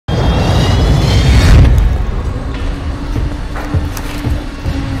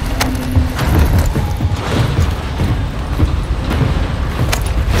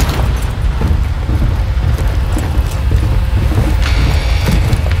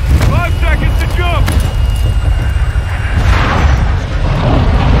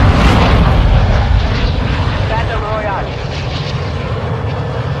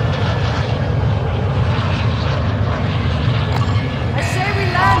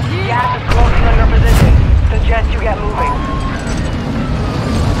suggest you get moving.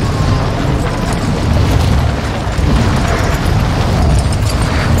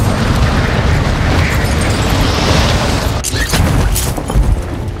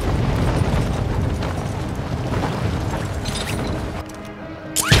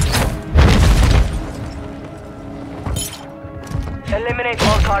 Eliminate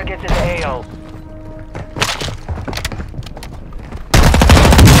all targets in the AO.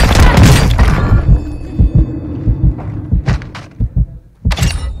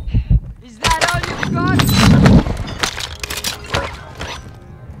 Is that all you've got?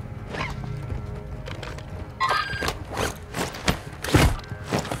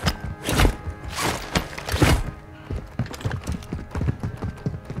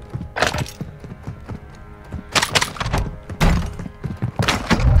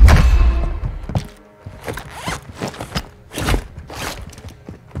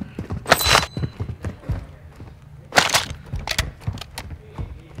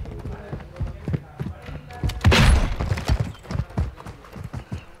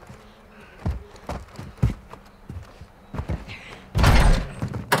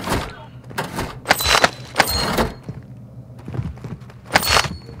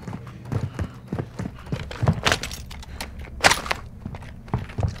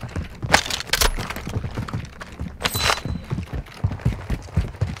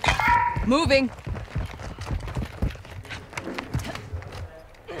 Moving.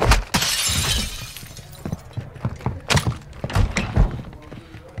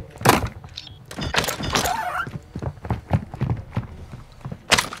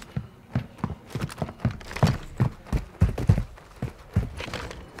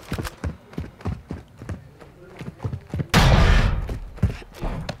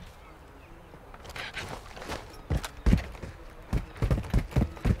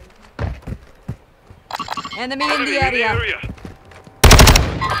 Enemy in the area.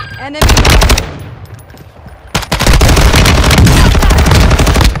 Enemy.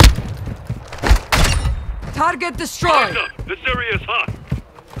 Target destroyed. This area is hot.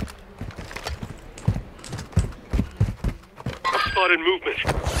 Spotted movement.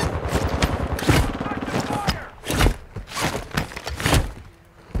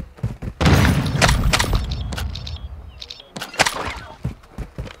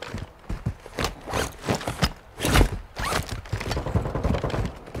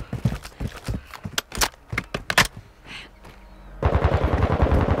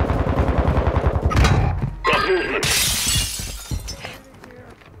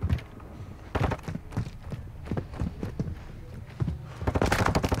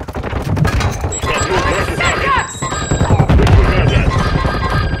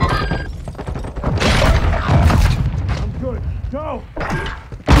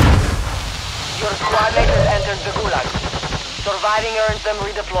 Surviving earns them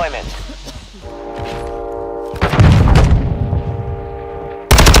redeployment.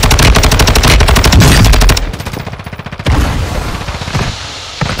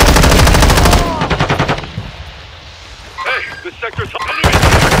 Hey, this sector's hot.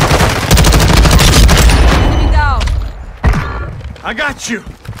 Enemy down. I got you.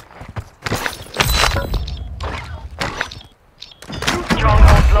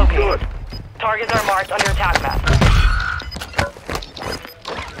 Strongholds located. Targets are marked on your attack map.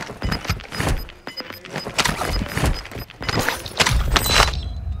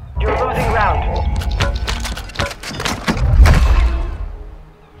 You're losing ground.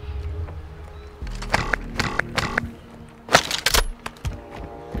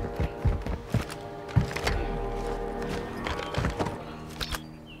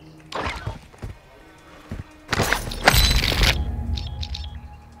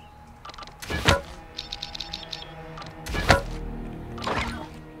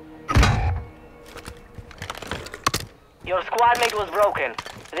 Your squad mate was broken.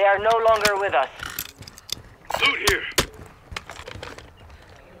 They are no longer with us. Loot here.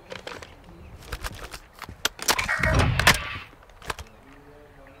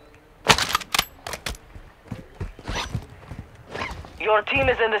 Your team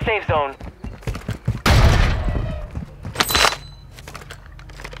is in the safe zone.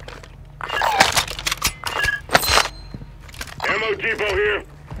 Ammo depot here.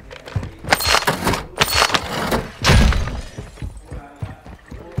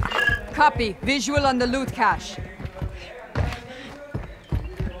 Copy. Visual on the loot cache.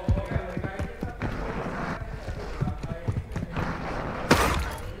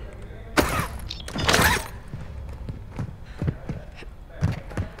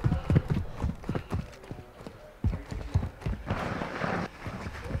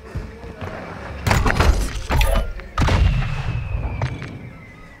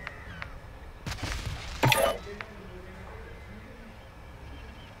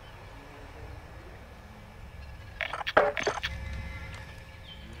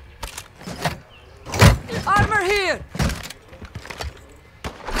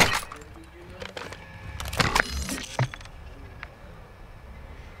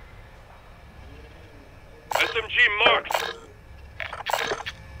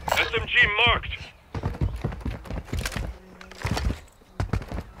 SMG marked.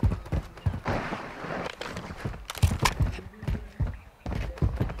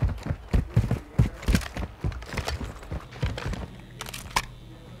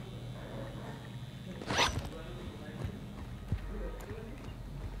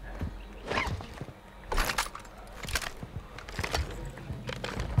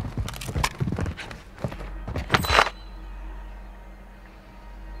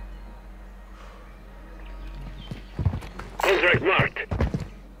 Contract marked.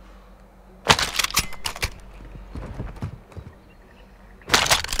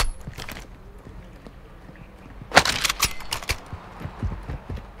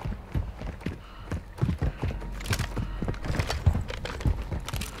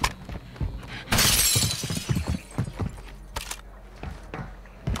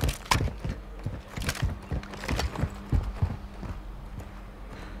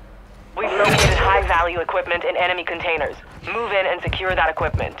 We've located high-value equipment in enemy containers. Move in and secure that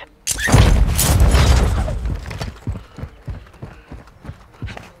equipment.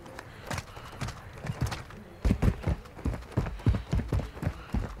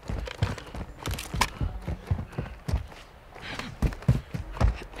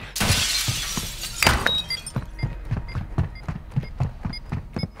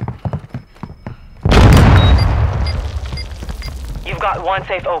 You've got one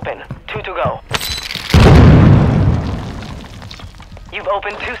safe open. 2 to go. You've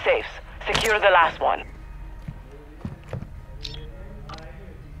opened 2 safes. Secure the last one.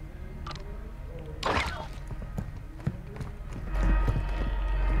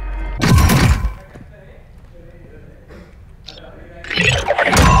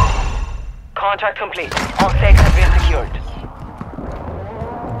 Contract complete. All safes have been secured.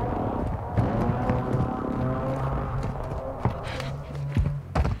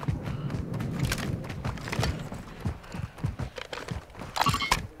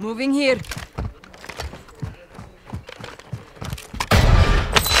 Moving here.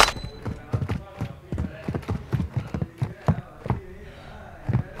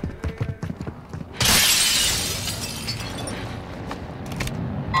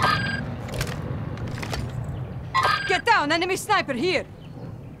 Get down! Enemy sniper here!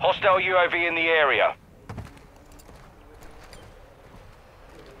 Hostile UAV in the area.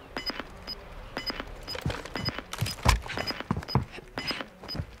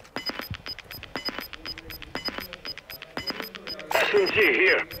 SMG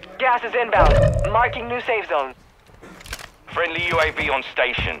here. Gas is inbound. Marking new safe zone. Friendly UAV on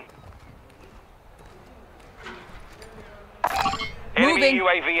station. Moving. Enemy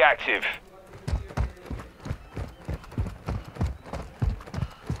UAV active.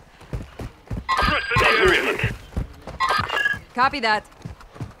 Threats in the area. Copy that.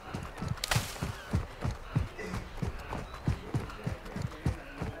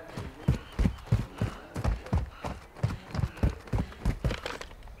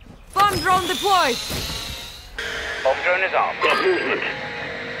 Bomb drone deployed! Bomb drone is armed. Got movement.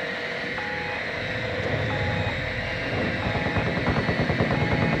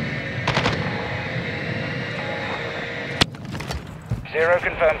 Zero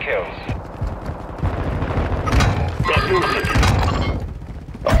confirmed kills. Got movement.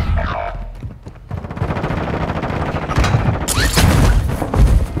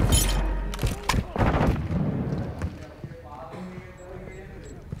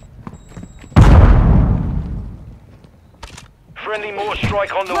 Friendly mortar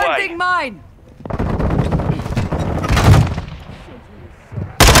strike on the Planting way. mine!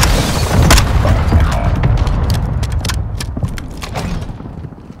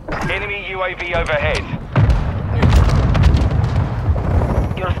 Enemy UAV overhead.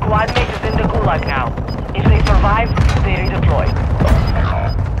 Your squad mate is in the gulag now. If they survive, they redeploy.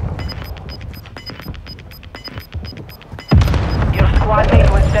 Your squad mate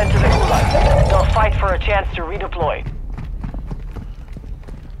was sent to the gulag. They'll fight for a chance to redeploy.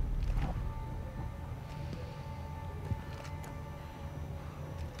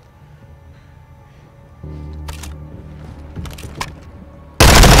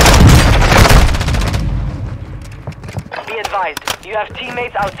 Be advised, you have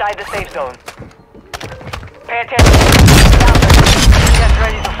teammates outside the safe zone. Pay attention. Get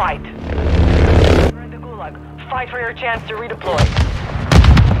ready to fight. You're in the gulag. Fight for your chance to redeploy.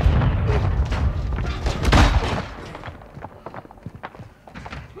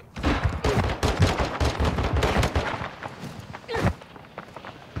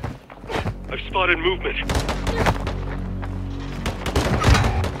 I've spotted movement.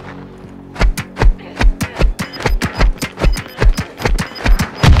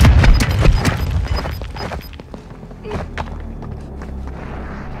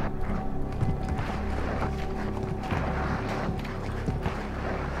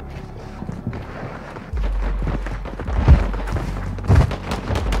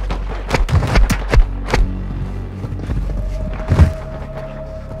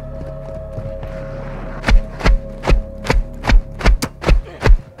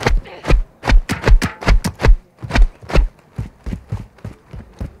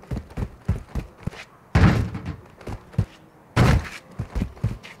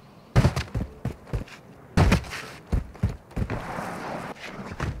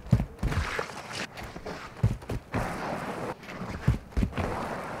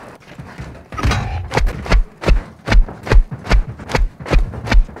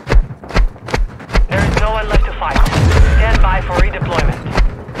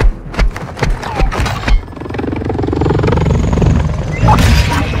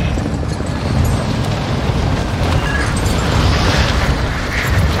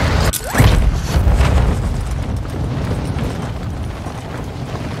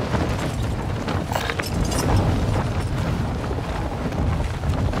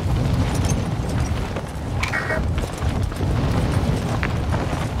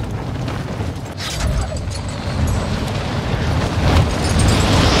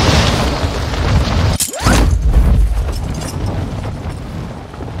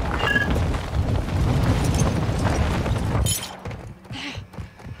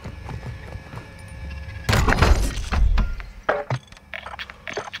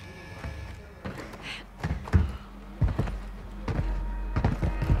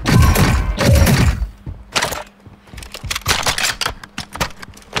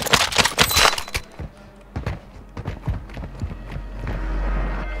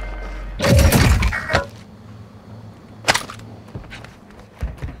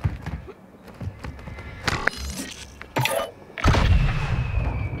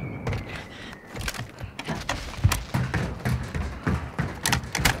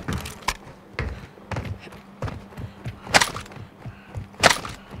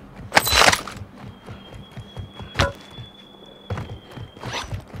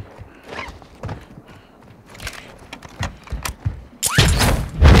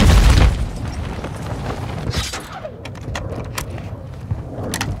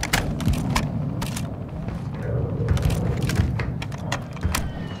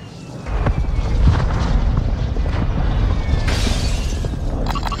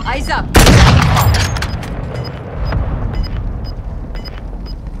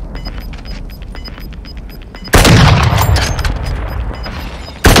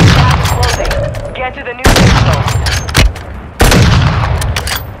 enter the new safe zone.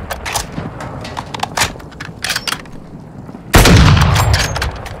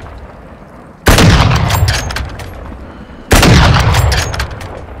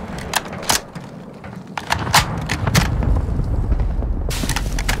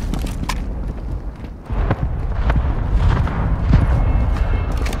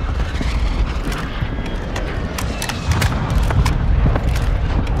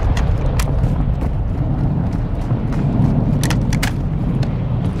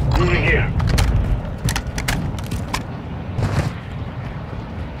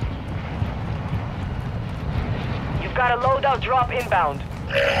 Got a loadout drop inbound.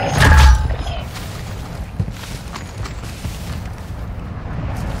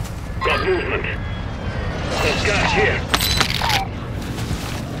 Got movement. There's gas here.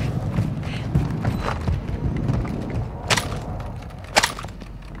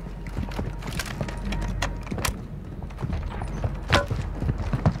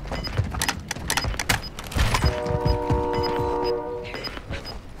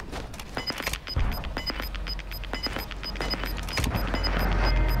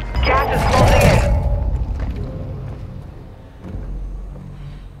 Gas is closing in.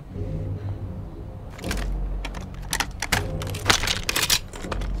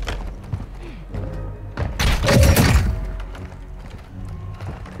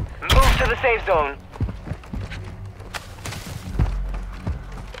 Move to the safe zone.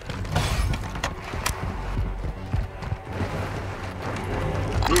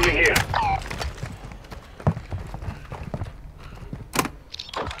 Moving here.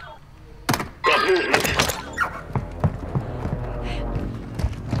 Got movement.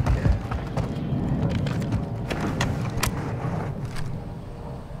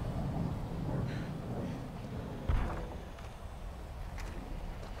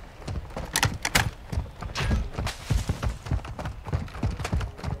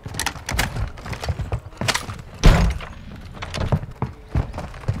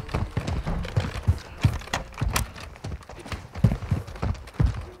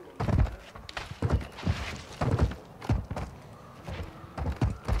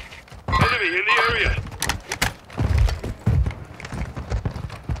 Enemy in the area.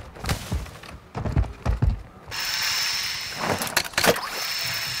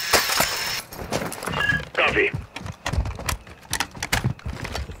 Copy.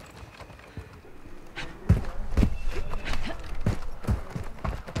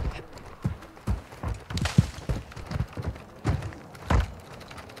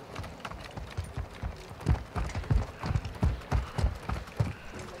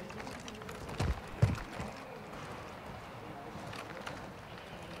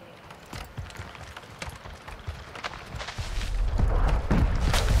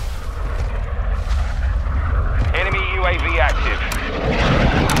 Enemy UAV active.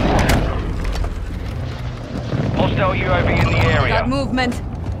 Hostile UAV in the area. Got movement.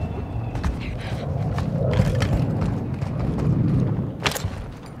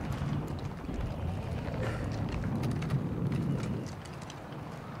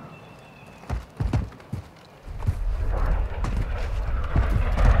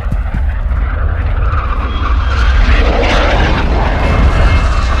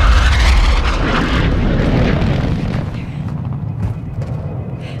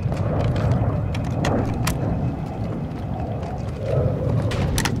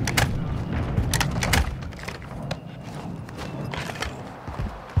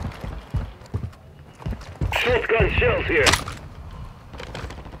 Shotgun shells here.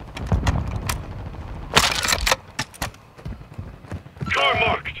 Car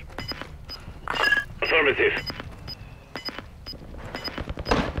marked. Affirmative.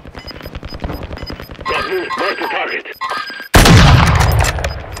 Got moved. Mark the target.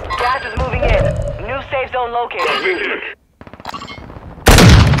 Gas is moving in. New safe zone located. Got movement.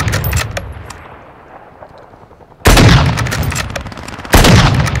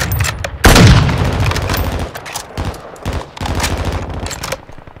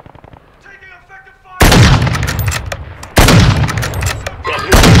 Got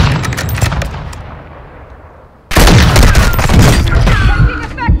movement. Taking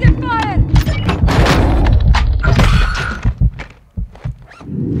effective fire!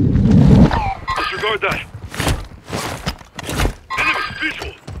 Disregard that. Enemy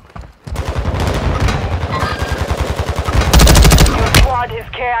visual. Your squad is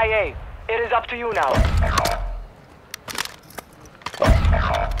KIA. It is up to you now.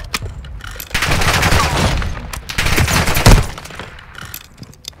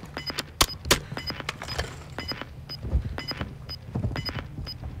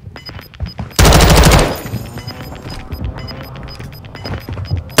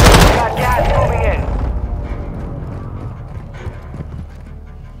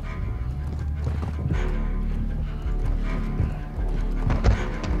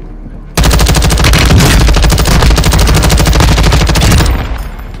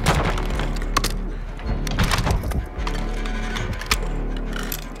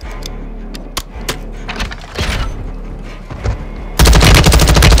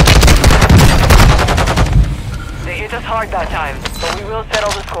 hard that time, but we will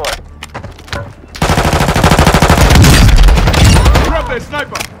settle the score. Drop that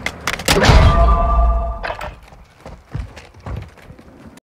sniper!